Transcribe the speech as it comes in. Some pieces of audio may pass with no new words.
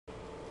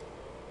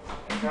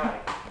try.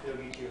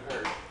 It'll get you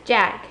hurt.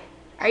 Jack,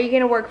 are you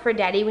gonna work for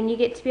Daddy when you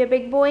get to be a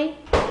big boy?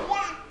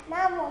 Yeah,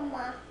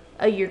 Mama.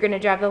 Oh, you're gonna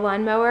drive the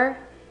lawnmower?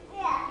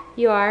 Yeah,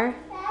 You are?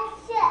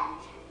 that's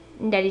it.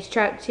 And Daddy's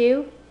truck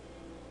too?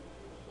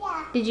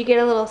 Yeah, Did you get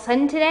a little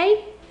sun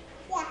today?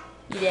 yeah.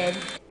 You did.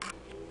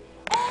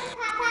 Papa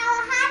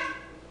hot?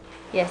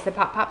 Yes, the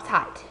Pop Pop's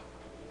hot.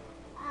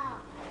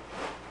 Oh.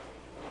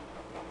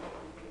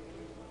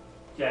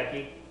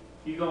 Jackie,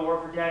 you gonna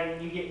work for Daddy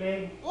when you get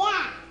big?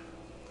 Yeah.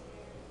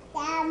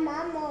 Yeah,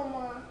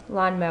 Mama.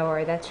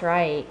 Lawnmower, that's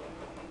right.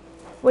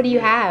 What do you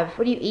have?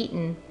 What are you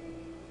eating?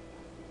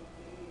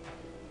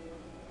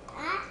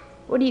 Huh?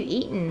 What are you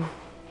eating?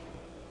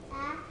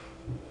 Huh?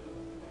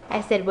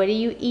 I said, what are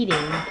you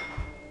eating?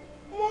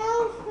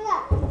 No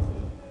fruit.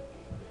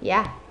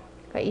 Yeah.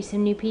 Got you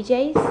some new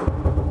PJs? No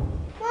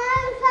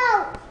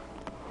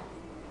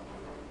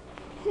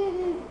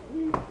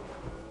fruit.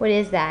 What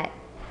is that?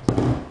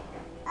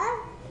 A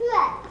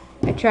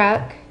fruit. A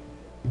truck?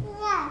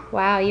 Yeah.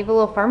 Wow, you have a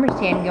little farmer's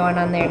tan going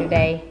on there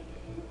today.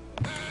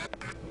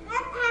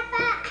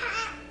 Papa.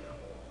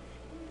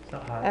 It's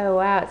not hot. Oh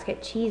wow, it's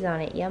got cheese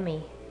on it.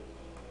 Yummy.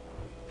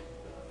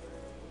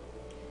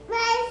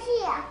 Right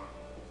here.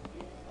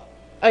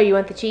 Oh, you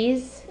want the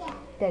cheese? Yeah.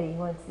 Daddy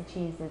wants the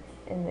cheese that's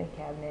in the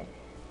cabinet.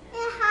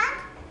 It's hot?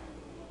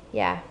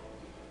 Yeah.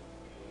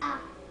 Oh.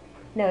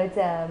 No, it's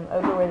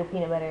over where the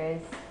peanut butter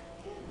is.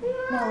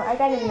 No, I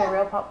got it in the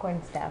real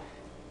popcorn stuff.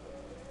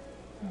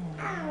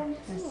 Oh.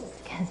 That's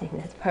disgusting.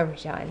 That's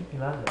Parmesan. You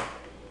love it.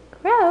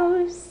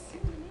 Gross.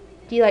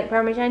 Do you like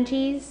Parmesan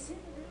cheese?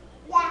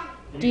 Yeah.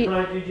 Do you- You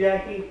want to do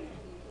Jackie?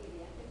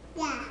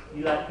 Yeah.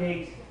 You like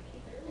pigs?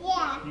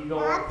 Yeah. You gonna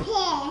work? Up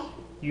here.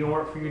 You gonna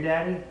work for your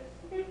daddy?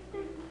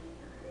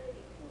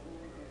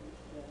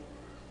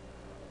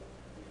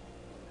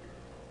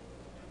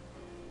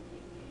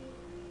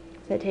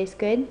 Does that taste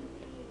good?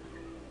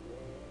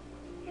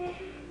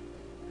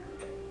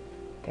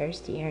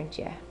 Thirsty, aren't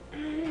you?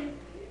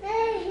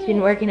 He's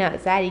been working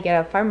outside. He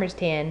got a farmer's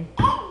tan.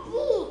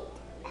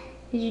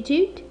 Did you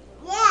toot?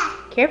 Yeah.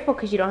 Careful,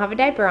 because you don't have a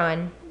diaper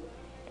on.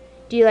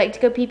 Do you like to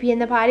go pee-pee in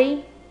the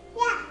potty?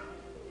 Yeah.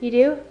 You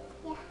do?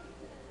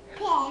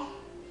 Pear.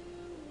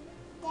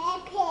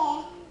 That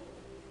pear.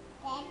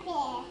 That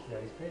pear.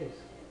 Daddy's pigs.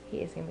 He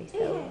is going to be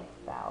so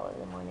foul in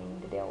the morning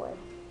to deal with.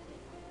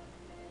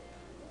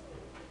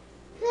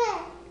 Pear.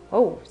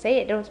 Oh, say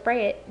it. Don't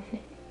spray it.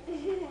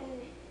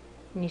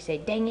 And you say,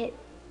 dang it.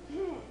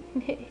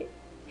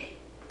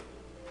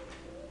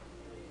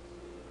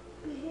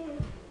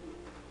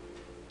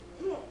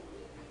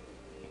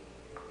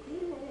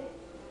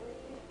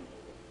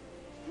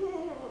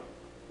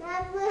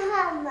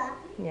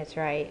 That's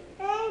right.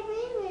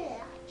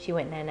 She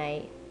went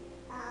night-night.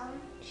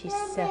 She's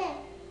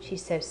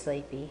so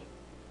sleepy.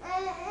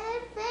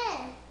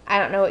 I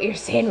don't know what you're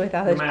saying with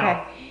all this Your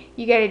crap. mouth.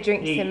 You gotta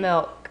drink Eat. some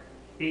milk.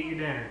 Eat your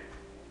dinner.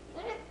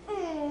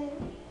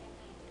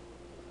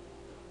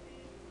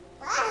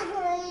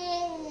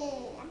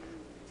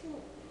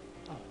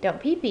 Don't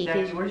pee-pee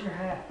because Jackie, where's your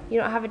hat? you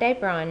don't have a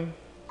diaper on.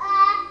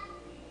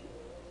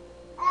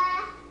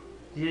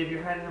 Do you have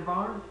your hat in the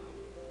barn?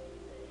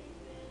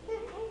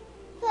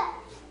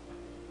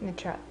 In the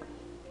truck.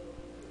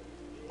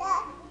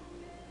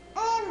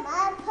 And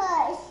my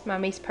purse.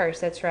 Mommy's purse,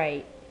 that's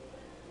right.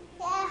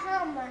 Yeah,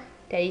 hammer.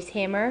 Daddy's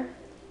hammer.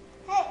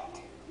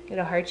 Hurt.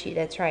 It'll hurt you,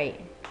 that's right.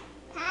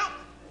 Pat.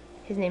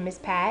 His name is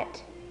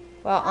Pat.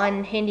 Well,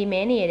 on Handy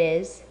Manny it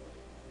is.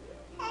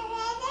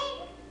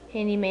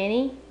 Handy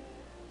Manny,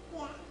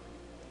 Yeah.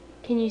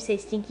 can you say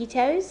stinky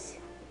toes?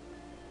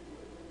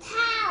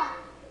 Cow.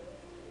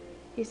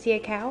 You see a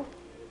cow?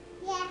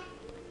 Yeah.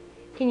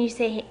 Can you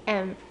say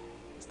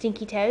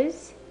stinky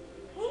toes?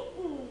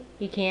 Mm-mm.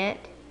 You can't?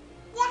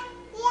 Yeah.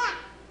 Yeah.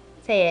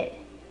 Say it.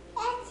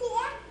 That's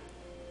here.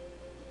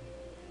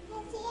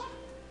 That's here.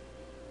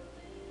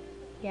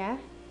 Yeah?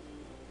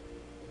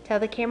 Tell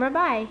the camera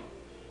bye.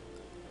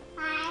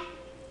 Hi.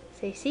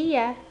 Say see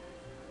ya.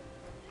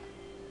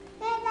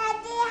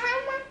 Daddy,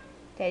 hammer.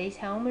 Daddy's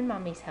home and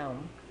Mommy's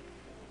home.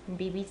 And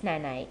BB's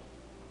night-night.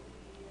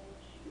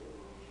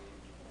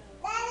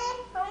 Daddy,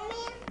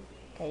 mommy.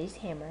 Daddy's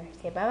hammer.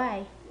 Say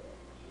bye-bye.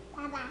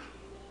 Bye-bye.